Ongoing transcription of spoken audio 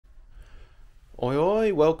Oi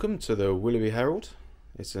oi, welcome to the Willerby Herald.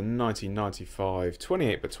 It's a 1995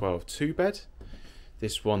 28 by 12 2-bed.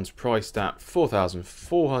 This one's priced at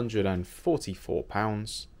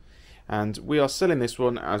 £4,444 and we are selling this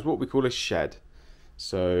one as what we call a shed.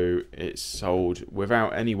 So it's sold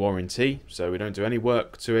without any warranty, so we don't do any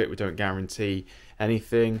work to it, we don't guarantee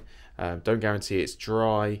anything, don't guarantee it's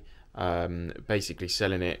dry. Basically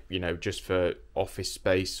selling it, just for office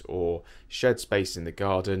space or shed space in the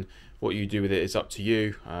garden. What you do with it is up to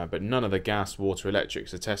you, but none of the gas, water,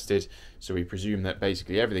 electrics are tested, so we presume that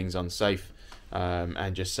basically everything's unsafe,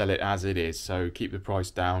 and just sell it as it is. So keep the price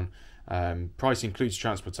down. Price includes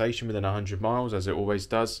transportation within 100 miles, as it always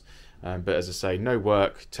does, but as I say, no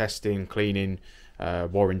work, testing, cleaning,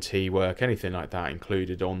 warranty work, anything like that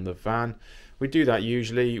included on the van. We do that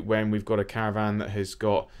usually when we've got a caravan that has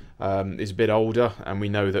got is a bit older and we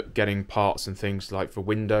know that getting parts and things like for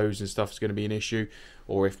windows and stuff is going to be an issue,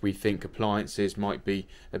 or if we think appliances might be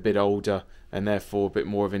a bit older and therefore a bit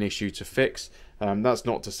more of an issue to fix. That's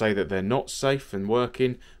not to say that they're not safe and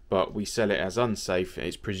working, but we sell it as unsafe.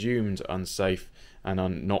 It's presumed unsafe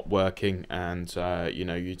and not working, and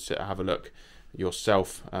you'd have a look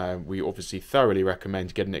yourself. We obviously thoroughly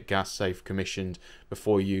recommend getting it gas safe commissioned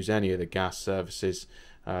before you use any of the gas services.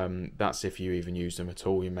 That's if you even use them at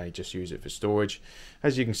all. You may just use it for storage.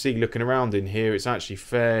 As you can see looking around in here, it's actually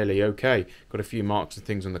fairly okay. Got a few marks and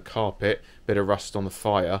things on the carpet, bit of rust on the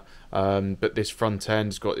fire, but this front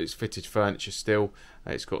end's got its fitted furniture still.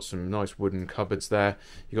 It's got some nice wooden cupboards there.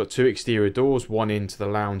 You've got two exterior doors, one into the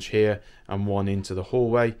lounge here and one into the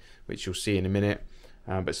hallway, which you'll see in a minute.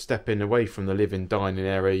 But stepping away from the living dining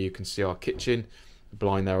area, you can see our kitchen. The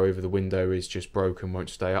blind there over the window is just broken, won't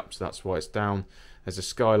stay up, so that's why it's down. There's a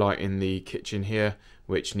skylight in the kitchen here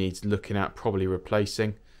which needs looking at, probably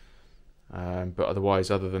replacing, but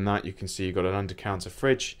otherwise, other than that, you can see you've got an under counter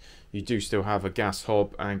fridge. You do still have a gas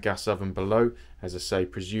hob and gas oven below, as I say,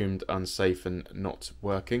 presumed unsafe and not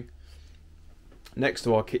working. Next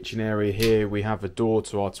to our kitchen area here, we have a door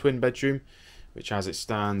to our twin bedroom, which as it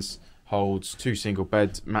stands holds two single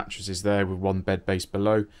bed mattresses there with one bed base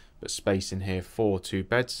below, but space in here for two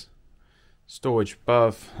beds. Storage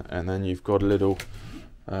above, and then you've got a little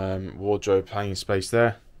wardrobe hanging space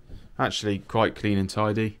there. Actually quite clean and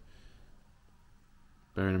tidy,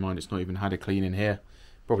 bearing in mind it's not even had a clean in here.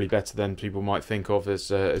 Probably better than people might think of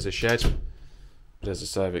as a shed, but as I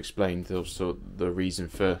say, I've explained also the reason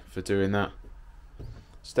for doing that.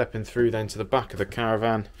 Stepping through then to the back of the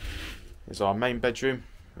caravan is our main bedroom,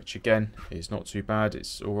 which again is not too bad.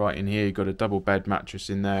 It's alright in here. You've got a double bed mattress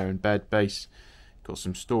in there and bed base. Got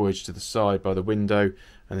some storage to the side by the window,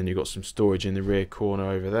 and then you've got some storage in the rear corner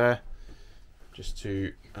over there. Just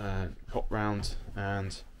to pop round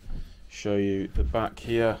and show you the back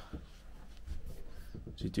here.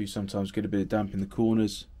 So you do sometimes get a bit of damp in the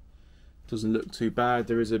corners. Doesn't look too bad.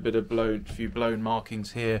 There is a bit of few blown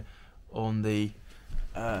markings here on the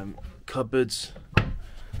cupboards.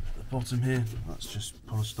 Bottom here, that's just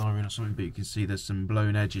polystyrene or something, but you can see there's some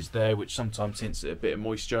blown edges there which sometimes hints at a bit of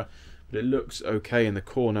moisture, but it looks okay in the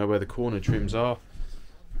corner where the corner trims are.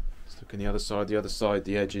 Let's look on the other side.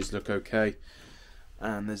 The edges look okay,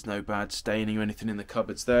 and there's no bad staining or anything in the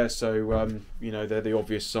cupboards there, so they're the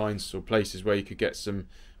obvious signs or places where you could get some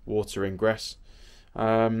water ingress.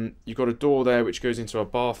 You've got a door there which goes into our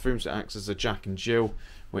bathroom, so it acts as a Jack and Jill,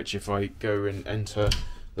 which if I go and enter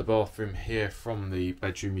the bathroom here from the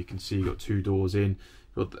bedroom, you can see you've got two doors in.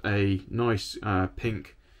 You've got a nice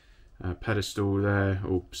pink pedestal there,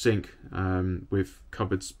 or sink, with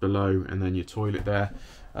cupboards below, and then your toilet there.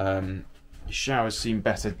 Your shower's seen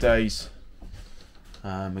better days.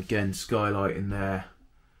 Again, skylight in there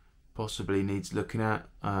possibly needs looking at,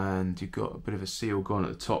 and you've got a bit of a seal gone at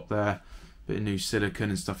the top there, bit of new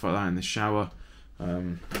silicone and stuff like that in the shower.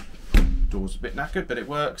 Door's a bit knackered, but it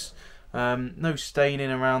works. No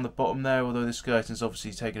staining around the bottom there, although the skirting's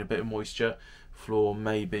obviously taken a bit of moisture. Floor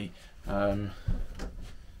maybe a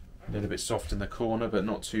little bit soft in the corner, but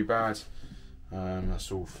not too bad.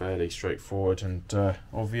 That's all fairly straightforward and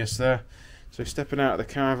obvious there. So stepping out of the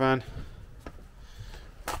caravan,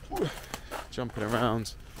 jumping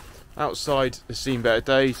around. Outside has seen better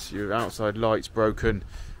days. Your outside light's broken.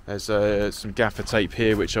 There's some gaffer tape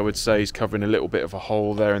here which I would say is covering a little bit of a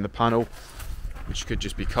hole there in the panel, which could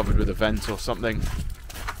just be covered with a vent or something.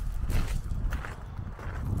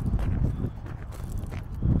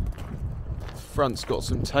 Front's got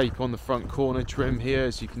some tape on the front corner trim here,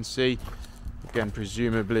 as you can see. Again,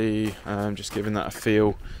 presumably, just giving that a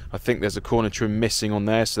feel. I think there's a corner trim missing on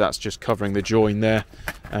there, so that's just covering the join there.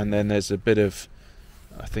 And then there's a bit of,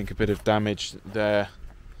 I think, a bit of damage there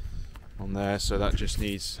on there, so that just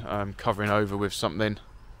needs covering over with something.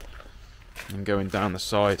 And going down the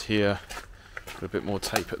side here, got a bit more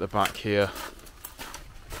tape at the back here.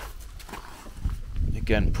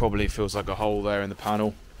 Again, probably feels like a hole there in the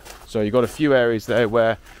panel. So you've got a few areas there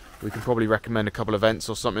where we can probably recommend a couple of vents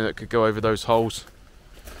or something that could go over those holes.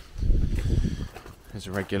 There's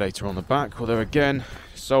a regulator on the back, although again,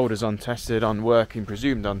 sold as untested, unworking,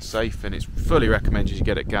 presumed unsafe, and it's fully recommended you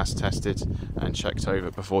get it gas tested and checked over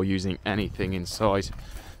before using anything inside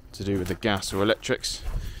to do with the gas or electrics.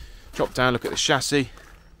 Drop down, look at the chassis.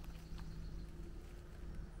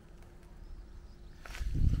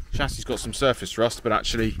 Chassis got some surface rust, but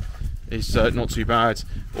actually is not too bad.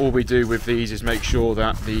 All we do with these is make sure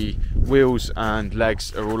that the wheels and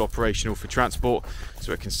legs are all operational for transport,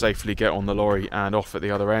 so it can safely get on the lorry and off at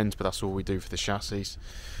the other end, but that's all we do for the chassis.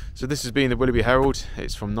 So this has been the Willerby Herald.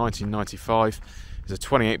 It's from 1995. It's a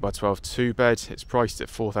 28 by 12 2-bed. It's priced at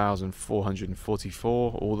 $4,444,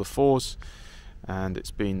 all the fours, and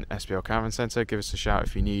it's been SPL Caravan Centre. Give us a shout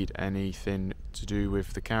if you need anything to do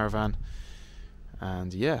with the Caravan,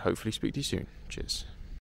 and yeah, hopefully speak to you soon. Cheers.